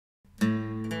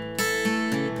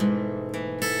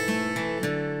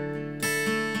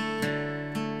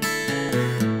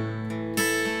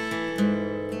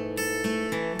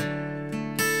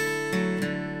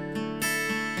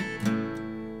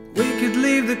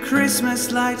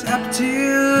Christmas light up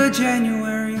till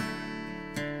January.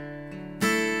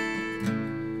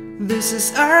 This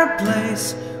is our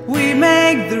place, we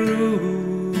make the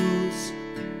rules.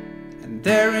 And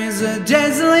there is a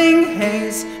dazzling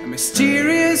haze, a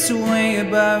mysterious way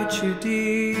about you,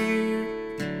 dear.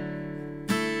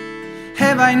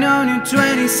 Have I known you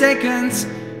 20 seconds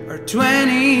or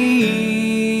 20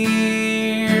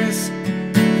 years?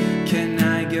 Can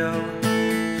I go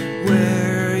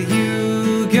where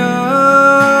you go?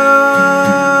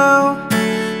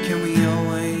 Can we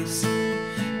always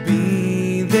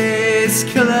be this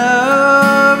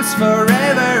close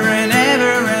forever and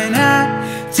ever? And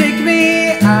take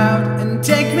me out and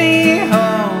take me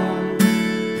home.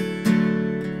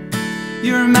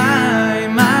 You're my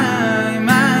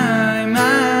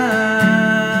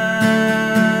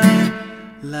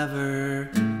lover.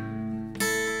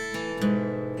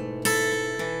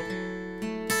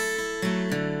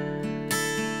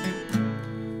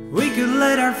 We could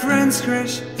let our friends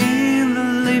crash in the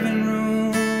living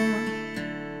room.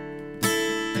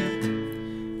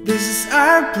 This is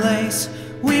our place,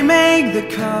 we make the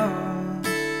call.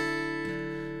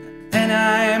 And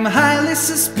I am highly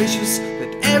suspicious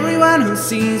that everyone who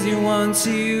sees you wants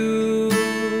you.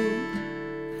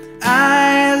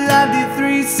 I loved you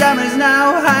 3 summers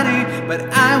now, honey, but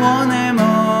I want them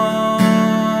all.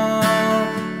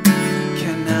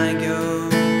 Can I go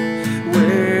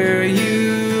where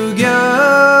you go?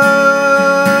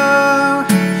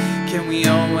 Can we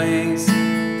always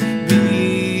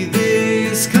be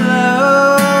this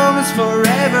close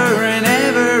forever and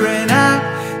ever? And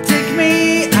take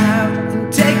me out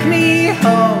and take me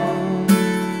home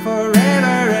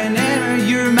forever and ever.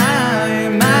 You're mine.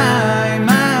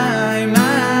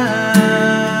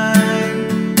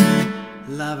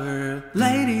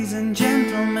 Ladies and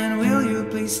gentlemen, will you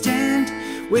please stand?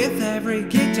 With every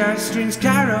guitar string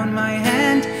scar on my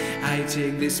hand, I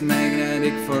take this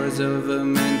magnetic force of a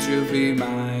man to be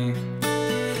my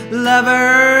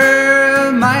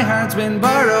lover. My heart's been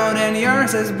borrowed and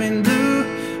yours has been blue.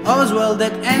 All's well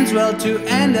that ends well to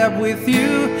end up with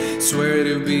you. Swear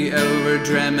to be over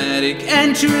dramatic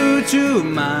and true to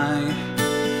my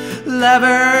lover.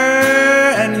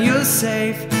 And you'll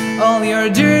save all your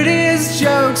dirtiest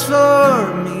jokes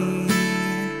for me.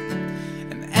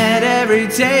 And at every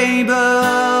table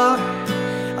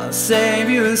I'll save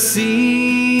you a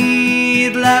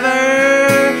seat,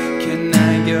 lover. Can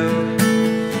I go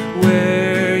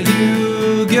where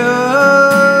you go?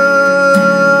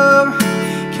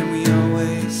 Can we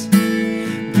always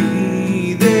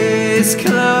be this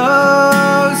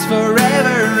close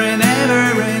forever and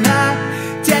ever?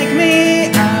 And take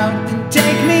me out and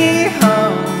take me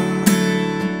home.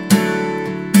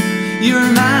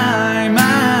 You're my